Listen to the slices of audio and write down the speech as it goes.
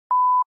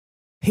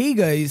Hey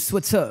guys,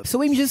 what's up?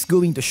 So I'm just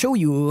going to show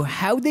you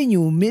how the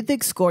new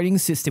Mythic scoring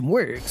system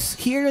works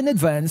here on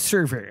Advanced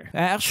server.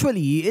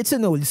 Actually, it's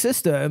an old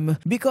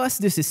system because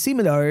this is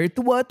similar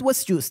to what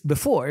was used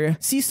before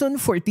Season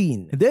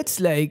 14. That's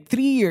like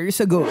 3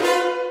 years ago.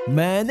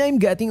 Man, I'm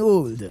getting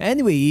old.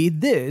 Anyway,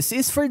 this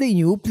is for the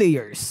new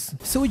players.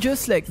 So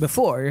just like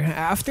before,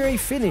 after I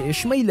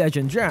finish my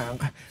legend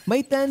rank, my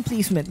 10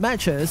 placement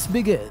matches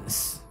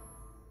begins.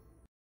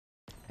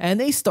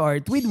 And I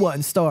start with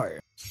 1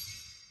 star.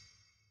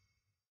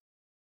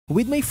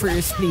 With my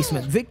first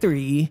placement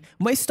victory,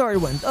 my star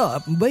went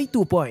up by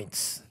 2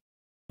 points.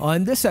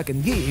 On the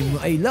second game,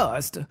 I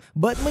lost,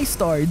 but my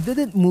star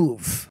didn't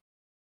move.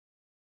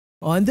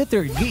 On the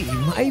third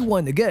game, I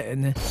won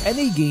again, and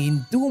I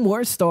gained 2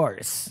 more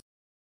stars.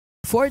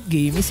 Fourth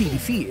game is a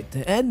defeat,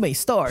 and my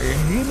star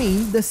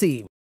remained the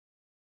same.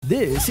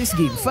 This is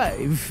game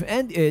 5,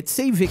 and it's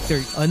a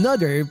victory,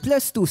 another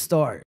plus 2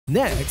 star.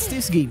 Next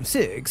is game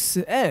 6,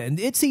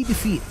 and it's a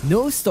defeat,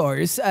 no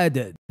stars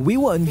added. We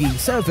won game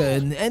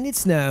 7, and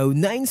it's now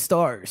 9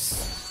 stars.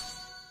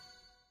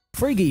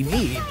 For game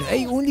 8,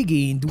 I only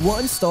gained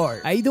 1 star.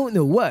 I don't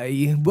know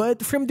why, but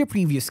from the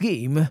previous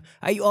game,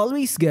 I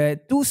always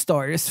get 2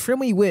 stars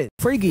from a win.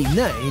 For game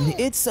 9,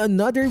 it's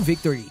another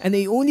victory, and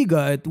I only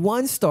got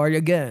 1 star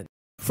again.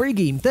 For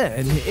game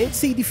 10,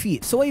 it's a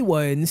defeat, so I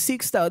won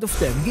 6 out of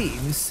 10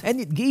 games,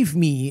 and it gave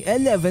me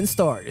 11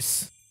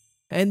 stars.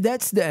 And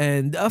that's the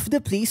end of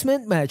the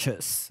placement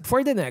matches.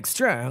 For the next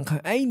rank,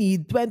 I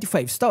need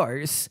 25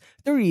 stars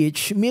to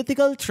reach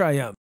Mythical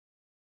Triumph.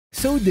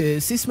 So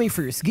this is my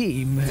first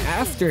game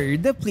after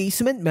the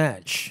placement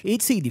match.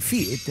 It's a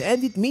defeat,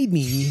 and it made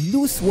me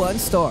lose 1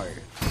 star.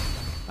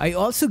 I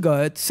also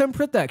got some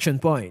protection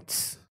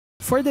points.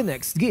 For the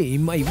next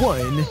game, I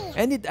won,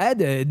 and it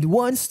added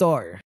 1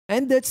 star.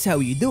 And that's how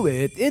you do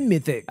it in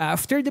Mythic.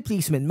 After the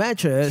placement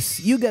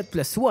matches, you get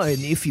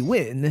 +1 if you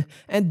win,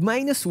 and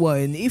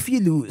 -1 if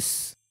you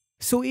lose.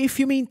 So if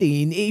you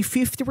maintain a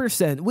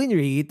 50% win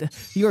rate,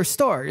 your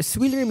stars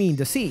will remain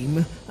the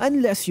same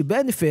unless you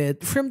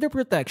benefit from the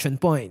protection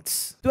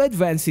points. To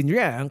advance in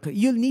rank,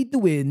 you'll need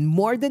to win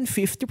more than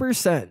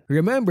 50%.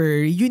 Remember,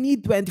 you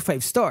need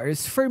 25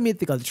 stars for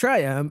Mythical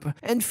Triumph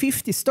and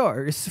 50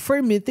 stars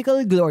for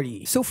Mythical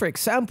Glory. So for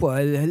example,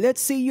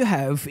 let's say you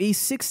have a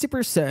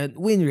 60%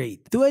 win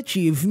rate. To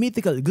achieve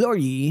Mythical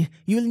Glory,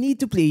 you'll need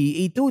to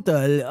play a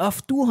total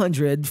of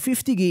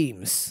 250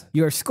 games.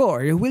 Your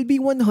score will be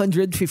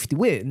 150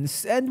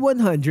 wins and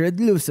 100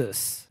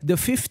 losses. The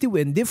 50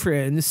 win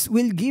difference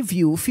will give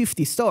you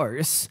 50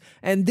 stars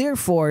and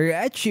therefore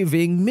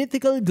achieving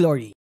Mythical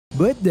Glory.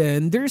 But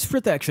then there's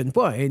protection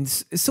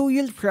points, so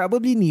you'll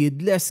probably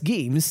need less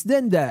games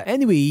than that.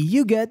 Anyway,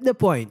 you get the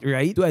point,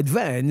 right? To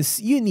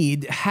advance, you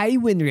need high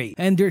win rate,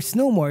 and there's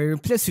no more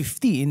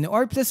 +15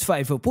 or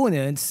 +5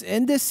 opponents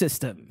in this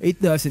system.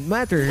 It doesn't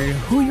matter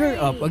who you're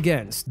up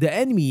against. The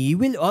enemy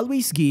will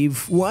always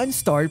give 1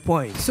 star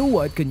point. So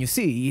what can you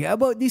say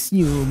about this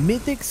new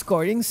Mythic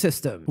scoring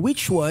system?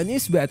 Which one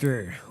is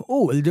better,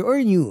 old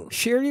or new?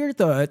 Share your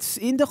thoughts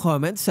in the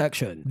comment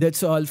section.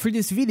 That's all for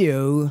this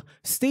video.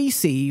 Stay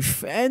safe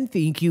and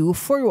thank you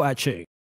for watching.